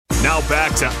Now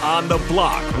back to On the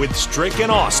Block with Strick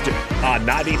and Austin on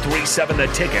 93.7 The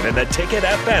Ticket and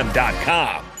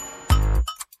theticketfm.com.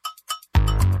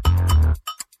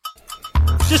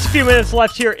 Just a few minutes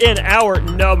left here in hour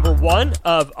number one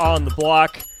of On the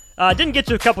Block. Didn't get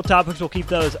to a couple topics. We'll keep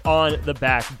those on the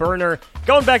back burner.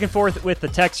 Going back and forth with the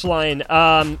text line.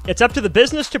 It's up to the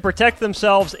business to protect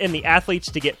themselves and the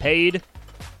athletes to get paid.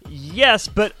 Yes,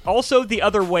 but also the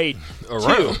other way,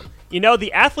 too. You know,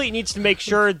 the athlete needs to make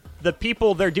sure the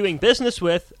people they're doing business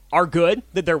with are good,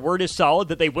 that their word is solid,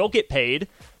 that they will get paid.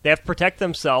 They have to protect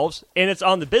themselves, and it's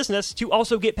on the business to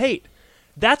also get paid.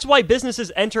 That's why businesses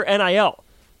enter NIL.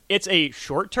 It's a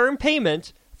short-term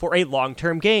payment for a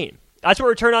long-term gain. That's what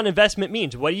return on investment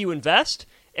means. What do you invest,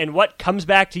 and what comes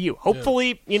back to you?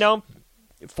 Hopefully,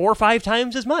 4 or 5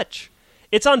 times as much.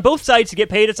 It's on both sides to get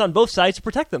paid. It's on both sides to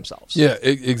protect themselves. Yeah,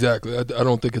 exactly. I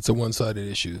don't think it's a one-sided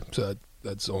issue. So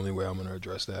that's the only way I'm going to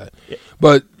address that. Yeah.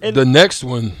 But the next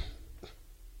one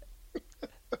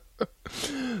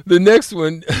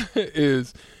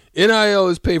is NIL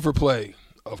is pay for play.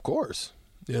 Of course,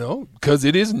 because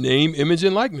it is name, image,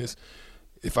 and likeness.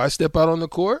 If I step out on the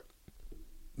court,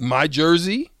 my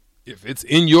jersey, if it's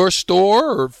in your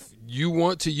store or if you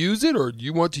want to use it or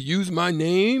you want to use my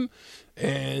name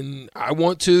and I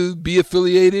want to be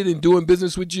affiliated and doing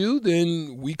business with you,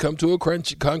 then we come to a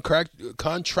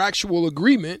contractual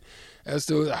agreement as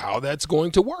to how that's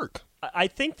going to work. I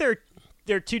think there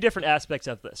are two different aspects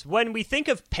of this. When we think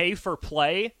of pay for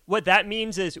play, what that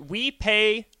means is we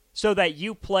pay so that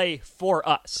you play for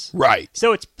us. Right.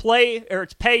 So it's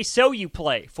pay so you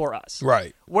play for us.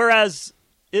 Right. Whereas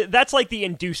that's like the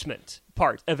inducement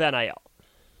part of NIL.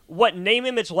 What name,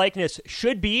 image, likeness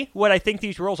should be, what I think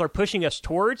these rules are pushing us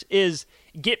towards, is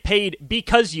get paid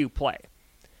because you play.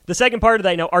 The second part of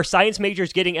that, are science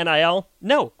majors getting NIL?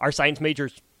 No. Are science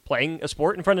majors playing a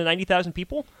sport in front of 90,000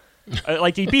 people?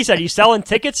 Like DP said, are you selling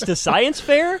tickets to science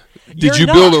fair? Did you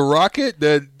build a rocket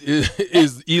that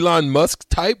is Elon Musk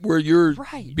type where you're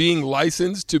being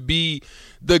licensed to be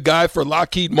the guy for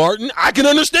Lockheed Martin? I can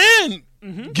understand.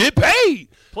 Mm-hmm. Get paid.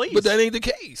 Please. But that ain't the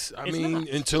case. I It's mean, not.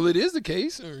 Until it is the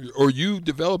case, or you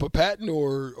develop a patent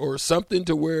or something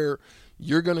to where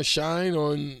you're going to shine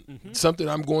on something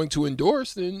I'm going to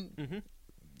endorse, then,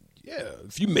 yeah,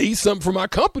 if you made something for my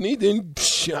company, then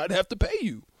I'd have to pay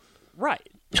you. Right.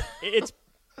 It's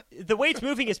the way it's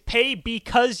moving is pay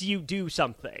because you do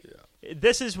something. Yeah.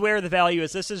 This is where the value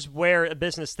is. This is where a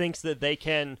business thinks that they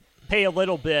can pay a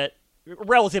little bit,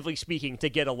 relatively speaking, to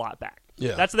get a lot back.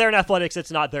 Yeah. That's there in athletics.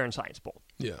 It's not there in Science Bowl.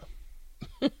 Yeah.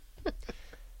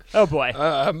 Oh boy.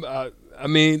 I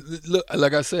mean, look,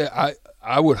 like I said,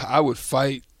 I would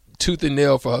fight tooth and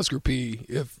nail for Husker P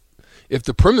if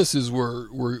the premises were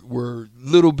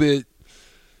little bit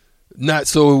not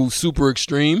so super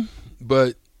extreme,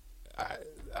 but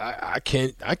I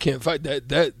can't fight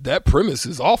that premise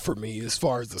is off for me as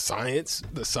far as the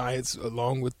science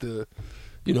along with the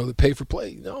the pay for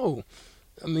play. No,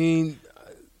 I mean,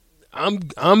 I'm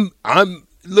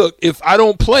look, if I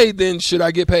don't play, then should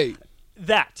I get paid?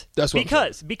 That's what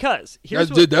because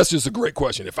that's just a great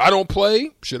question. If I don't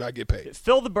play, should I get paid?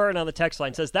 Phil the Burn on the text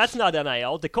line says that's not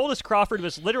NIL. DeColdis Crawford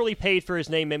was literally paid for his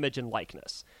name, image, and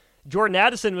likeness. Jordan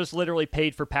Addison was literally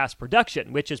paid for past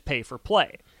production, which is pay for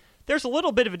play. There's a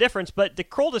little bit of a difference, but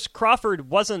DeColdis Crawford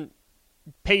wasn't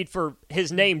paid for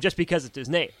his name just because it's his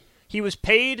name. He was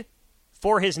paid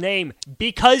for his name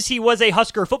because he was a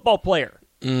Husker football player.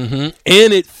 Mm-hmm.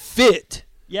 And it fit.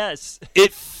 Yes.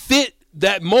 It fit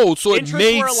that mold, so it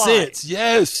made sense.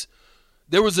 Yes.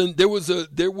 There was an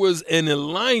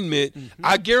alignment. Mm-hmm.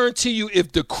 I guarantee you,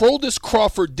 if DeColdis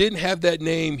Crawford didn't have that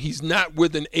name, he's not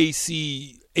with an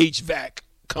AC HVAC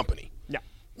company.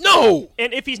 No.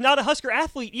 And if he's not a Husker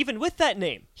athlete, even with that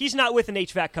name, he's not with an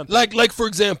HVAC company. Like for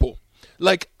example,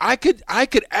 I could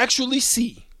actually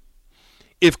see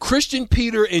if Christian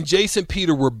Peter and Jason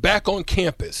Peter were back on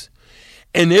campus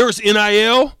and there's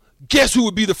NIL, guess who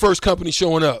would be the first company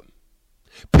showing up?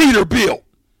 Peterbilt.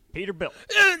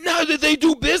 Now that they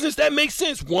do business, that makes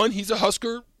sense. One, he's a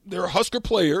Husker. They're Husker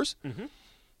players. Mm-hmm.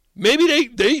 Maybe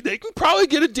they can probably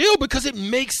get a deal because it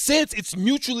makes sense. It's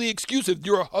mutually exclusive.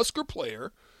 You're a Husker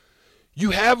player.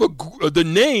 You have the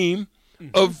name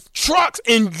of trucks,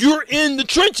 and you're in the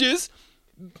trenches.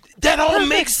 That all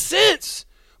makes sense.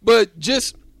 But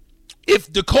just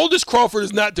if DeColdis Crawford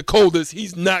is not DeColdis,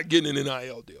 he's not getting an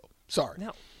NIL deal. Sorry. No.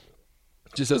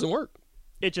 It just doesn't work.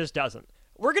 It just doesn't.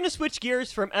 We're going to switch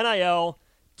gears from NIL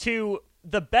to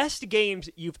the best games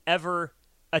you've ever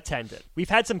attended. We've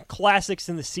had some classics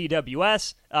in the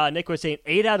CWS. Nick was saying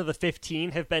 8 out of the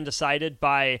 15 have been decided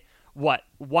by,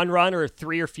 one run or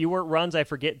 3 or fewer runs. I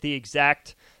forget the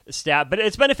exact stat. But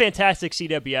it's been a fantastic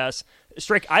CWS.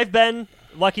 Strick, I've been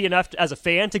lucky enough as a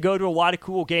fan to go to a lot of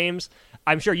cool games.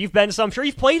 I'm sure you've been to some. I'm sure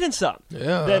you've played in some.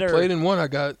 Yeah, I played in one. I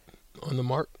got on the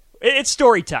mark. It's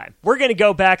story time. We're going to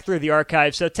go back through the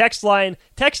archives. So text in,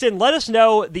 let us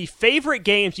know the favorite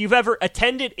games you've ever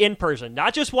attended in person,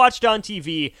 not just watched on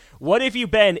TV. What have you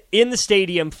been in the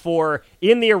stadium for,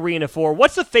 in the arena for?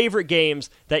 What's the favorite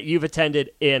games that you've attended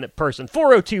in person?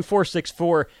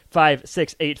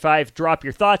 402-464-5685. Drop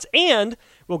your thoughts, and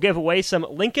we'll give away some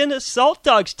Lincoln Salt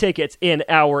Dogs tickets in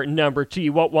hour number 2.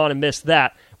 You won't want to miss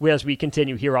that as we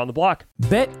continue here on the block.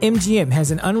 BetMGM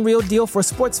has an unreal deal for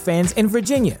sports fans in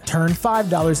Virginia. Turn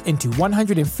 $5 into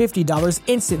 $150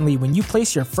 instantly when you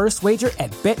place your first wager at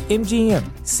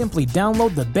BetMGM. Simply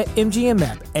download the BetMGM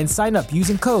app and sign up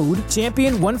using code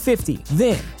Champion150.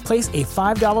 Then, place a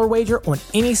 $5 wager on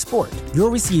any sport.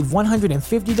 You'll receive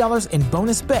 $150 in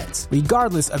bonus bets,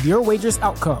 regardless of your wager's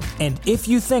outcome. And if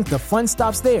you think the fun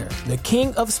stops there, the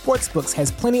king of sportsbooks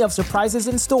has plenty of surprises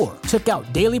in store. Check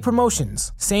out daily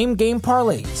promotions, same-game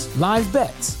parlays, live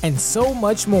bets, and so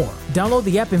much more. Download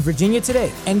the app in Virginia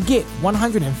today and get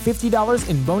 $150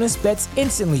 in bonus bets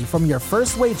instantly from your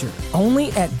first wager.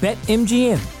 Only at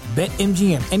BetMGM.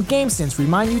 BetMGM and GameSense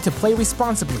remind you to play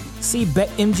responsibly. See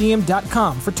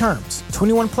BetMGM.com for terms.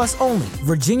 21 plus only.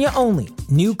 Virginia only.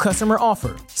 New customer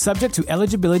offer. Subject to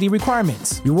eligibility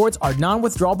requirements. Rewards are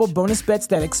non-withdrawable bonus bets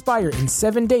that expire in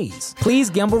 7 days. Please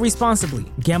gamble responsibly.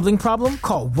 Gambling problem?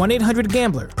 Call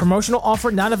 1-800-GAMBLER. Promotional offer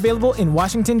not available in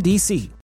Washington, D.C.